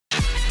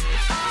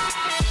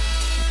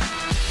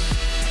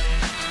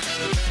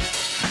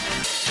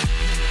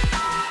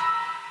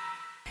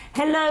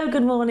Hello,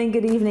 good morning,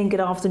 good evening,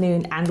 good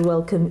afternoon, and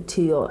welcome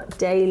to your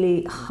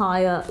daily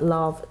Higher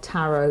Love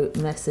Tarot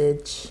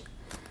message.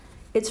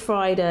 It's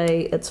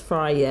Friday, it's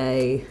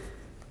Friday.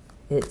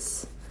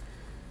 It's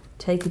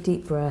take a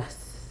deep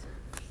breath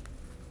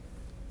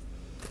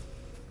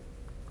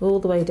all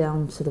the way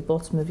down to the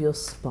bottom of your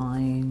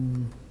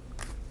spine,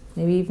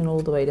 maybe even all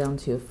the way down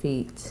to your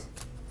feet.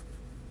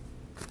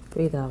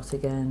 Breathe out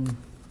again.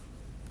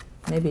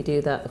 Maybe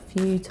do that a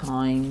few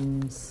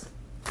times.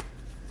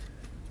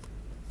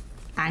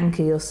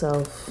 Anchor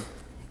yourself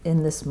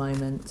in this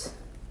moment.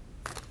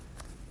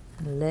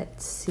 And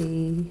let's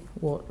see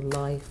what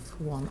life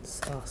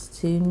wants us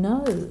to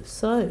know.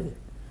 So,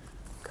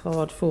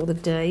 card for the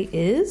day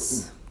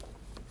is...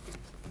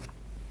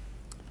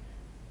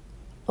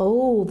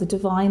 oh, the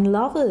Divine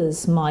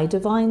Lovers, my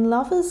Divine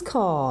Lovers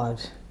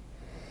card.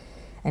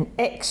 An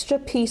extra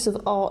piece of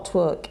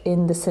artwork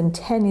in the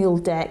Centennial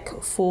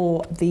deck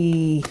for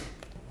the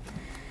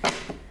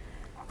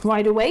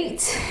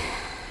Rider-Waite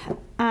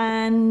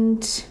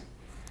and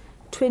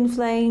Twin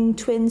Flame,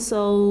 Twin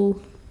Soul.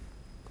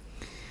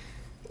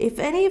 If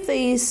any of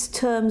these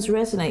terms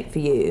resonate for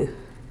you,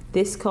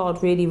 this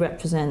card really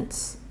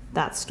represents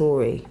that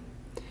story.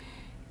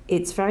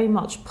 It's very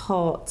much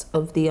part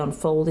of the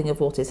unfolding of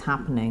what is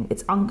happening.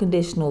 It's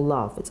unconditional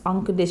love. It's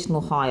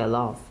unconditional higher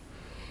love.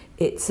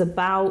 It's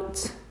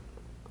about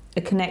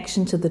a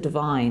connection to the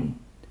divine.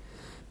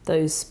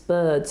 Those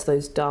birds,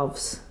 those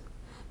doves,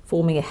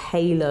 forming a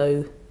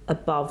halo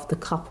above the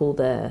couple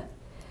there,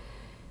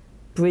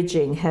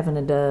 bridging heaven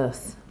and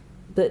earth.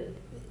 But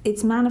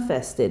it's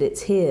manifested,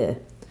 it's here.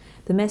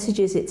 The message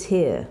is it's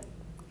here.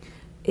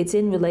 It's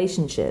in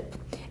relationship.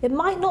 It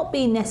might not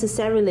be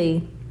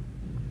necessarily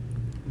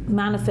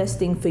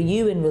manifesting for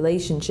you in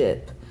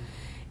relationship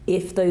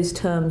if those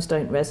terms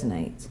don't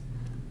resonate,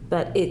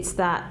 but it's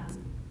that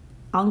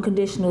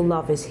unconditional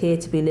love is here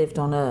to be lived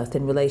on earth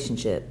in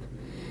relationship,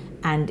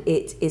 and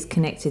it is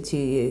connected to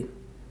you.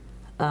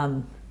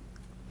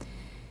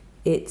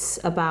 It's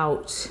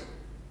about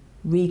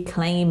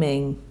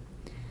reclaiming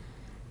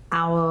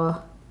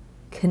our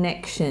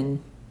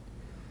connection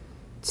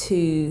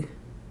to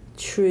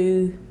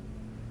true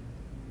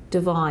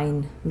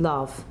divine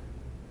love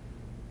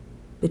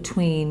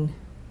between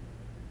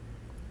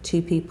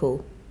two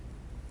people,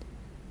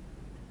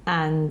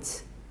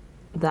 and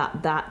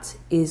that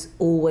is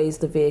always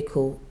the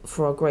vehicle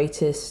for our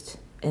greatest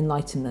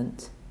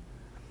enlightenment,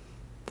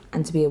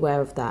 and to be aware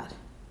of that.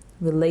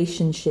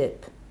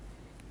 Relationship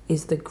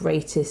is the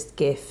greatest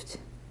gift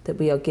that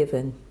we are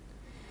given.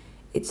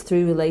 It's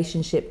through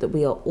relationship that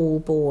we are all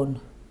born.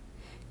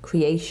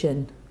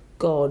 Creation,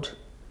 God,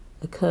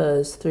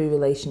 occurs through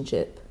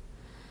relationship.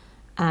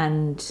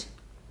 And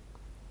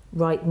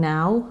right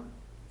now,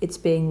 it's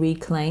being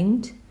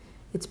reclaimed,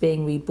 it's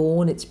being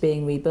reborn, it's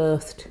being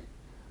rebirthed.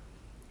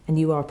 And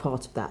you are a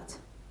part of that.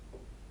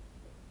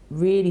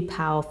 Really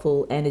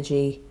powerful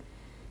energy,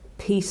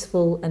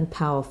 peaceful and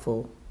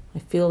powerful. I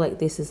feel like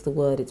this is the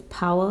word. It's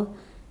power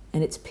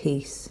and it's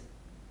peace.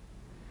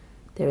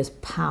 There is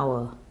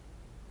power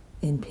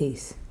in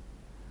peace.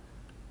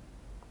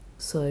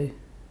 So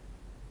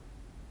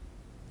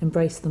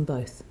embrace them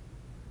both.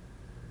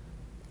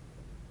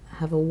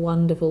 Have a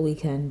wonderful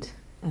weekend,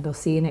 and I'll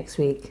see you next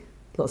week.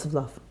 Lots of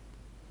love.